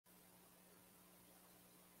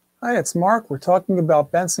Hi, it's Mark. We're talking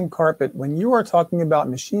about Benson carpet. When you are talking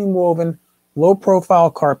about machine woven, low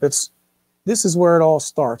profile carpets, this is where it all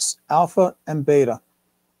starts, alpha and beta.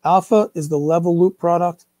 Alpha is the level loop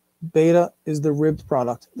product. Beta is the ribbed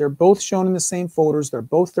product. They're both shown in the same folders. They're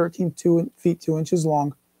both 13 feet 2 inches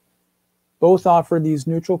long. Both offer these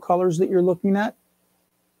neutral colors that you're looking at.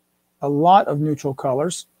 A lot of neutral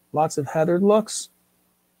colors, lots of heathered looks,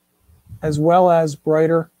 as well as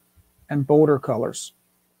brighter and bolder colors.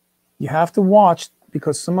 You have to watch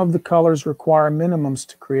because some of the colors require minimums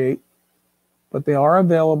to create, but they are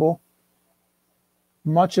available.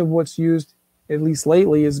 Much of what's used, at least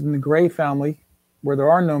lately, is in the gray family where there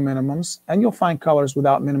are no minimums, and you'll find colors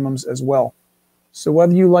without minimums as well. So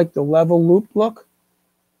whether you like the level loop look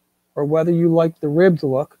or whether you like the ribbed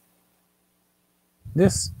look,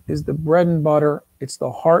 this is the bread and butter. It's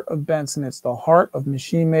the heart of Benson. It's the heart of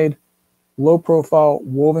machine-made, low-profile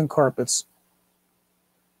woven carpets.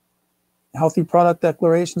 Healthy product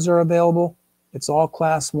declarations are available. It's all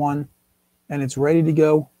class 1, and it's ready to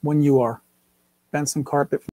go when you are. Benson Carpet.